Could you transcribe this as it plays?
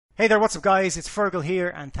Hey there, what's up guys? It's Fergal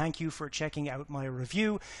here and thank you for checking out my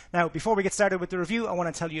review. Now, before we get started with the review, I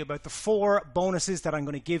want to tell you about the 4 bonuses that I'm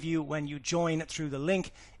going to give you when you join through the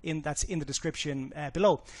link that's in the description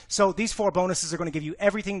below. So these 4 bonuses are going to give you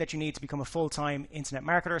everything that you need to become a full-time internet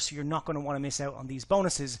marketer, so you're not going to want to miss out on these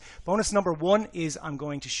bonuses. Bonus number 1 is I'm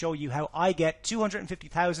going to show you how I get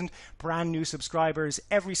 250,000 brand new subscribers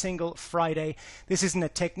every single Friday. This isn't a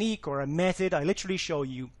technique or a method. I literally show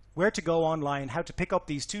you where to go online, how to pick up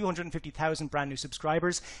these 250,000 brand new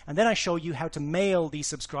subscribers, and then I show you how to mail these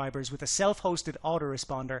subscribers with a self-hosted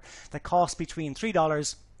autoresponder that costs between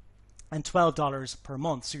 $3 and $12 per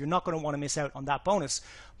month. So you're not going to want to miss out on that bonus.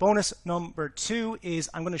 Bonus number 2 is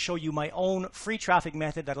I'm going to show you my own free traffic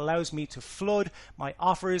method that allows me to flood my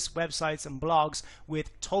offers, websites, and blogs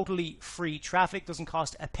with totally free traffic. Doesn't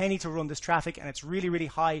cost a penny to run this traffic, and it's really, really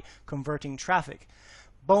high converting traffic.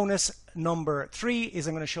 Bonus number 3 is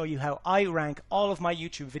I'm going to show you how I rank all of my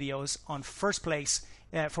YouTube videos on first place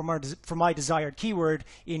for my desired keyword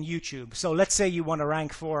in YouTube. So let's say you want to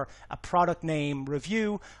rank for a product name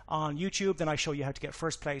review on YouTube, then I show you how to get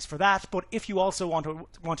first place for that. But if you also want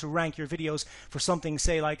to rank your videos for something,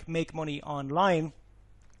 say like make money online,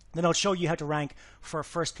 then I'll show you how to rank for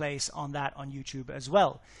first place on that on YouTube as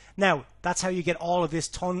well. Now, that's how you get all of this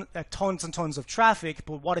tons and tons of traffic,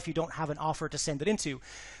 but what if you don't have an offer to send it into?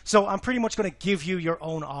 So I'm pretty much going to give you your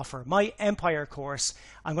own offer. My Empire course,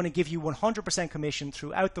 I'm going to give you 100% commission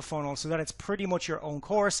throughout the funnel so that it's pretty much your own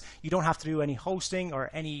course. You don't have to do any hosting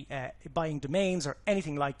or any buying domains or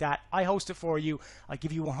anything like that. I host it for you. I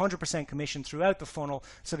give you 100% commission throughout the funnel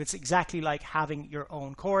so that it's exactly like having your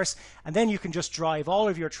own course. And then you can just drive all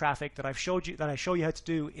of your traffic that I show you how to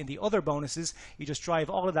do in the other bonuses. You just drive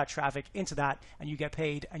all of that traffic into that and you get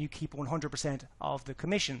paid and you keep 100% of the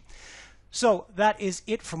commission. So that is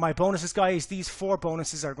it for my bonuses, guys. These 4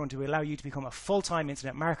 bonuses are going to allow you to become a full-time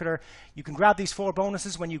internet marketer. You can grab these 4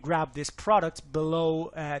 bonuses when you grab this product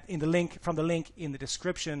below from the link in the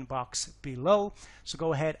description box below. So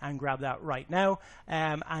go ahead and grab that right now.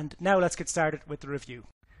 And now let's get started with the review.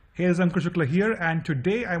 Hey, it's Ankur Shukla here, and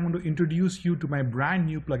today I want to introduce you to my brand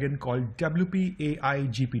new plugin called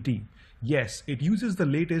WPAiGPT. Yes, it uses the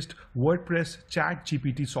latest WordPress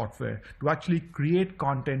ChatGPT software to actually create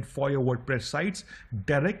content for your WordPress sites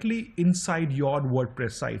directly inside your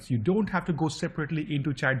WordPress sites. You don't have to go separately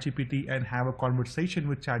into ChatGPT and have a conversation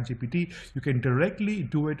with ChatGPT. You can directly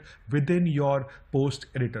do it within your post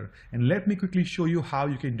editor. And let me quickly show you how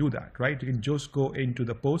you can do that, right? You can just go into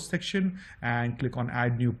the post section and click on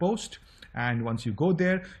add new post. And once you go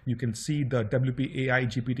there, you can see the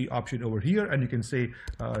WPAiGPT option over here, and you can say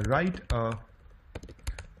write a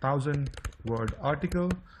 1000-word article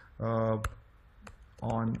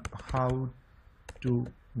on how to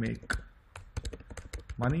make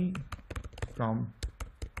money from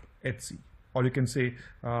Etsy, or you can say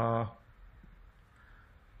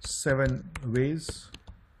 7 ways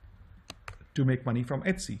to make money from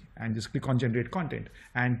Etsy, and just click on generate content.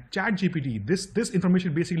 And ChatGPT, this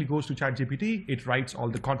information basically goes to ChatGPT. It writes all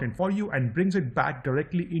the content for you and brings it back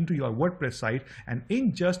directly into your WordPress site. And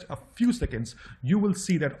in just a few seconds, you will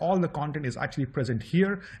see that all the content is actually present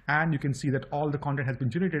here, and you can see that all the content has been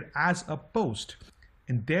generated as a post.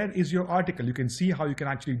 And there is your article. You can see how you can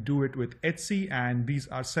actually do it with Etsy, and these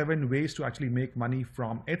are 7 ways to actually make money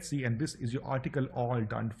from Etsy, and this is your article all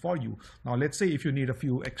done for you. Now let's say if you need a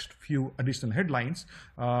few additional headlines,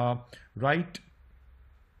 write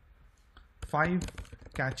 5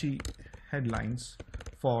 catchy headlines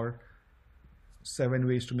for 7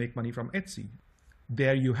 ways to make money from Etsy.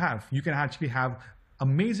 There you have. You can actually have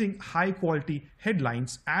amazing high quality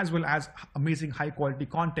headlines as well as amazing high quality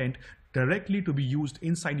content directly to be used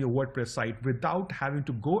inside your WordPress site without having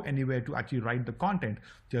to go anywhere to actually write the content.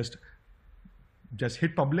 Just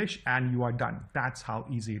hit publish and you are done. That's how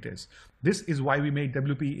easy it is. This is why we made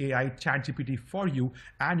WPAI ChatGPT for you,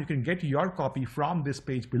 and you can get your copy from this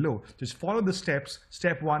page below. Just follow the steps,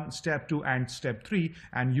 step 1, step 2, and step 3,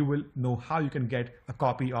 and you will know how you can get a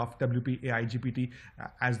copy of WPAiGPT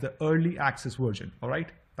as the early access version. All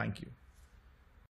right, thank you.